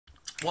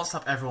What's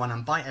up everyone,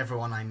 and by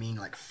everyone I mean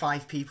like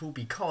 5 people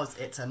because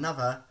it's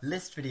another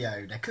list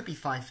video. There could be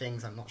 5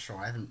 things, I'm not sure,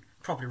 I haven't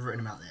properly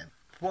written them out there.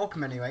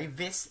 Welcome anyway,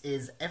 this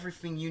is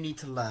everything you need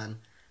to learn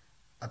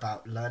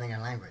about learning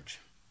a language.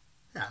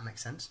 Yeah, that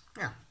makes sense,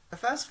 yeah. The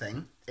first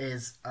thing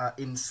is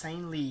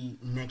insanely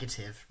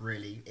negative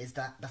really, is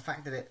that the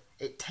fact that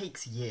it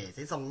takes years.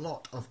 It's a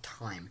lot of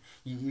time.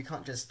 You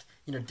can't just,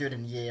 you know, do it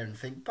in a year and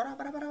think,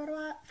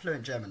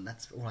 fluent German.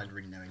 That's all I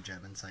really know in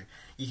German, so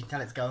you can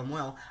tell it's going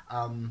well.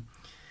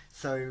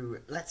 So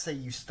let's say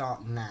you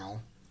start now.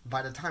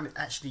 By the time it's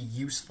actually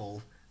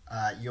useful,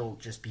 you'll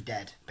just be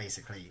dead,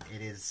 basically.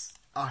 It is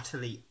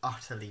utterly,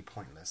 utterly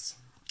pointless.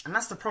 And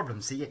that's the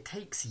problem. See, it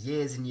takes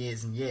years and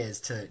years and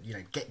years to, you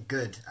know, get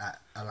good at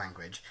a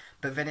language,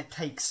 but then it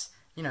takes,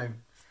 you know,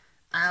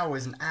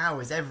 hours and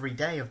hours every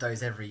day of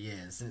those every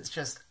years, and it's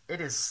just,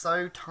 it is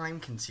so time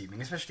consuming,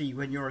 especially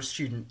when you're a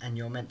student and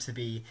you're meant to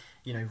be,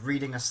 you know,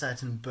 reading a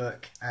certain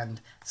book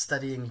and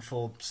studying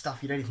for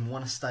stuff you don't even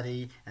want to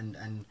study,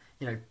 and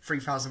you know,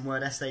 3,000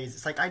 word essays.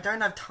 It's like, I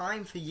don't have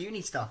time for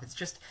uni stuff. It's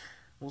just,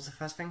 what was the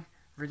first thing?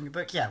 Reading a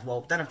book? Yeah,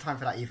 well, don't have time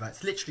for that either.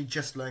 It's literally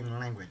just learning a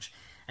language,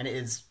 and it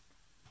is,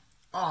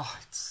 oh,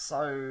 it's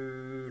so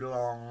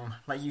long.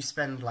 Like, you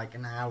spend like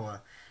an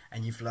hour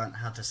and you've learnt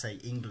how to say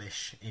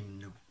English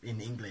in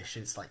English.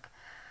 It's like,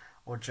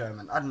 or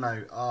German. I don't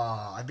know.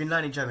 Oh, I've been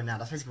learning German now.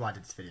 That's basically why I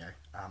did this video.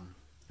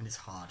 And it's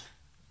hard.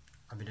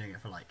 I've been doing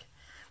it for like,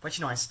 but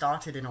you know, I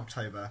started in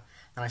October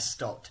and I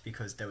stopped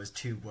because there was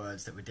 2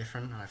 words that were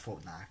different, and I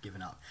thought, nah, I've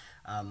given up.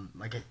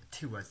 I get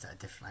 2 words that are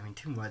different. I mean,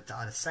 2 words that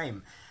are the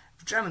same.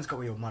 German's got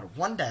your model.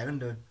 One day I'm going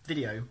to do a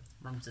video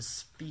where I'm just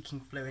speaking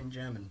fluent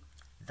German.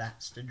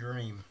 That's the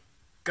dream.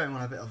 Going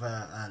on a bit of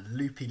a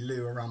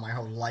loopy-loo around my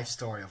whole life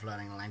story of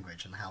learning a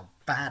language and how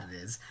bad it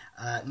is.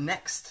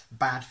 Next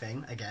bad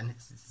thing, again,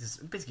 it's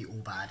basically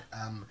all bad,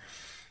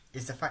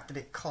 is the fact that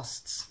it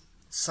costs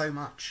so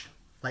much.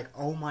 Like,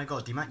 oh my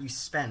god, the amount you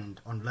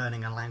spend on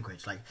learning a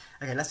language. Like,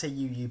 okay, let's say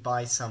you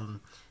buy some,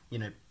 you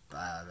know,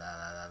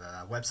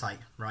 website,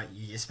 right?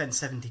 You spend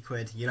 70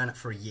 quid, you learn it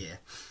for a year.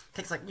 It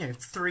takes like, you know,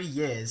 3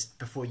 years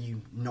before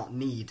you not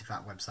need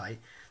that website.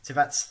 So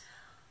that's,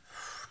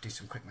 do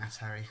some quick maths,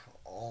 Harry.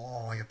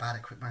 Oh, you're bad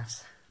at quick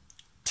maths.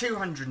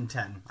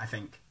 210, I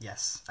think.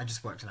 Yes, I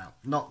just worked it out.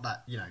 Not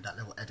that, you know, that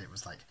little edit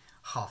was like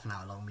half an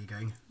hour long, me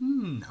going,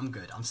 I'm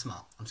good, I'm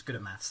smart, I'm good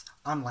at maths.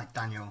 Unlike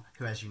Daniel,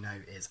 who, as you know,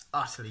 is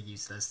utterly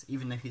useless,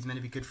 even though he's meant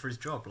to be good for his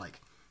job. Like,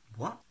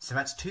 what? So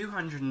that's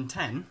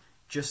 210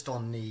 just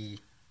on the,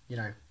 you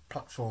know,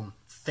 platform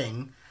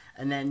thing.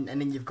 And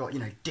then you've got, you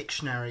know,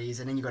 dictionaries,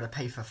 and then you've got to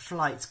pay for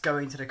flights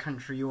going to the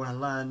country you want to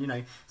learn, you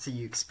know, so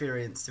you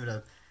experience sort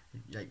of,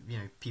 like, you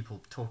know,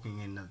 people talking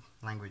in the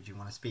language you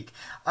want to speak.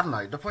 I don't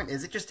know, the point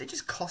is, it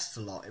just costs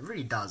a lot. It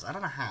really does. I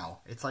don't know how.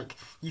 It's like,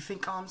 you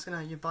think, oh, I'm just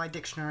gonna, you buy a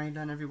dictionary,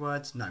 learn every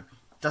word. No,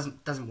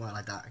 doesn't work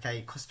like that, okay?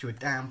 It costs you a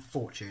damn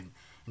fortune.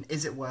 And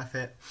is it worth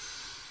it?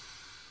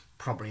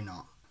 Probably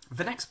not.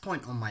 The next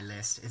point on my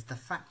list is the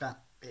fact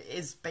that it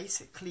is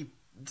basically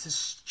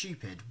just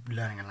stupid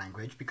learning a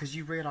language, because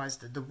you realise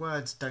that the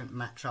words don't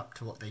match up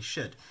to what they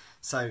should.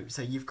 So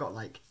you've got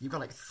like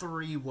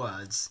 3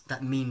 words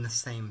that mean the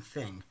same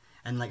thing.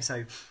 And like,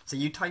 so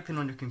you type in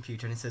on your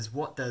computer and it says,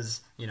 what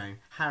does, you know,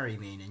 Harry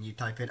mean? And you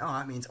type in, oh,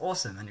 that means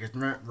awesome. And it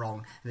goes,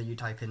 wrong. And then you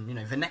type in, you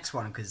know, the next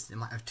one, because it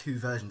might have 2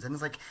 versions. And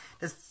it's like,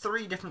 there's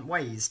 3 different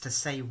ways to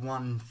say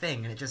one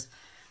thing. And it just,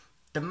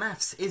 the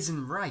maths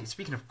isn't right.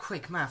 Speaking of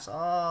quick maths,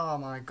 oh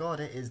my god,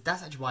 it is.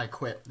 That's actually why I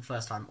quit the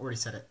first time. Already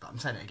said it, but I'm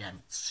saying it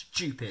again.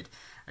 Stupid.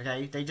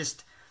 Okay? They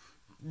just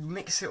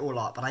mix it all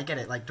up. And I get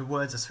it. Like, the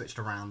words are switched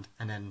around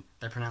and then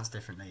they're pronounced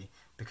differently,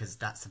 because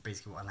that's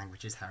basically what a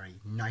language is, Harry.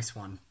 Nice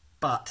one.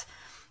 But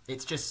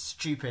it's just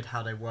stupid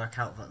how they work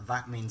out that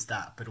that means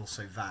that, but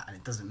also that, and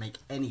it doesn't make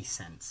any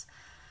sense.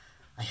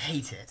 I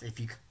hate it.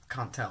 If you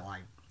can't tell, I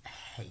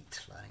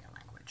hate learning a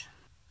language.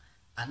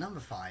 At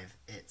number 5,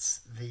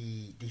 it's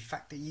the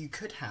fact that you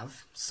could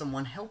have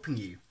someone helping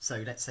you.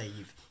 So let's say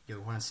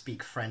you want to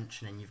speak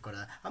French, and then you've got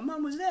a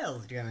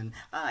mademoiselle going,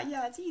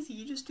 yeah, it's easy,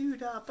 you just do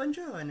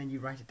bonjour, and then you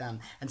write it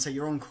down. And so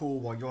you're on call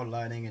while you're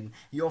learning, and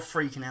you're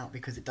freaking out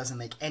because it doesn't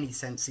make any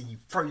sense, so you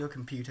throw your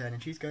computer,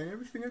 and she's going,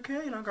 everything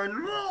okay? And I'm going,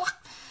 ugh!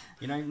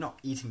 You know, not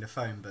eating the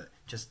phone, but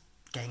just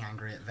getting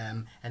angry at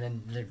them, and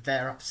then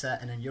they're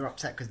upset, and then you're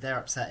upset because they're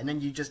upset, and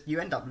then you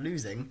end up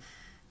losing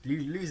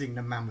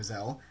the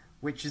mademoiselle,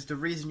 which is the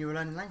reason you were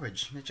learning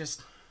language. It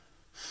just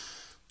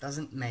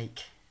doesn't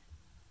make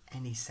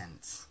any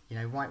sense. You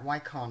know, why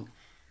can't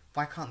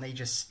they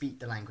just speak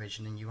the language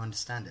and then you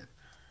understand it?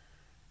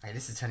 Okay,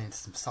 this is turning into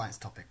some science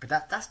topic, but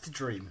that's the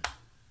dream.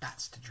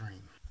 That's the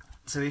dream.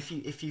 So if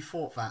you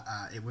thought that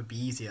it would be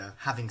easier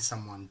having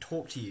someone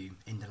talk to you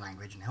in the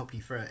language and help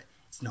you through it,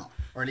 it's not.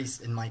 Or at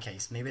least in my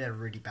case, maybe they're a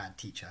really bad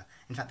teacher.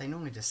 In fact, they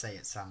normally just say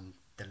it's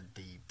that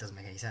doesn't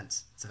make any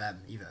sense to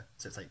them either.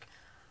 So it's like,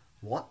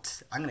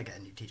 what? I'm going to get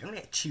a new teacher. I'm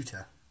going to get a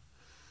tutor.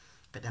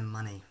 But then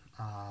money.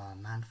 Oh,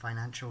 man,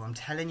 financial. I'm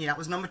telling you, that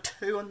was number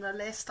 2 on the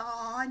list.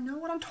 Oh, I know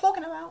what I'm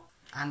talking about.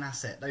 And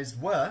that's it. Those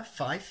were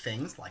 5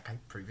 things, like I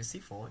previously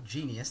thought.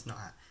 Genius, not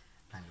at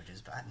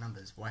languages, but at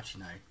numbers. Well,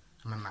 actually, no.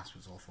 My maths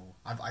was awful.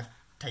 I've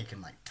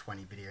taken like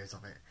 20 videos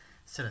of it.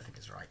 Still don't think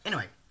it's right.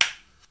 Anyway,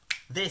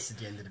 this is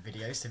the end of the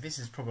video, so this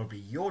is probably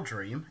your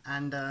dream,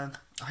 and I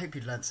hope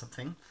you learned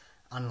something.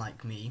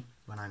 Unlike me,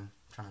 when I'm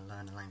trying to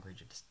learn a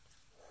language, it just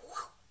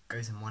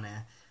goes in one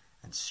ear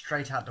and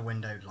straight out the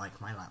window like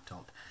my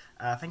laptop.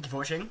 Thank you for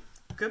watching.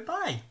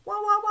 Goodbye. Wah,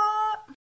 wah, wah.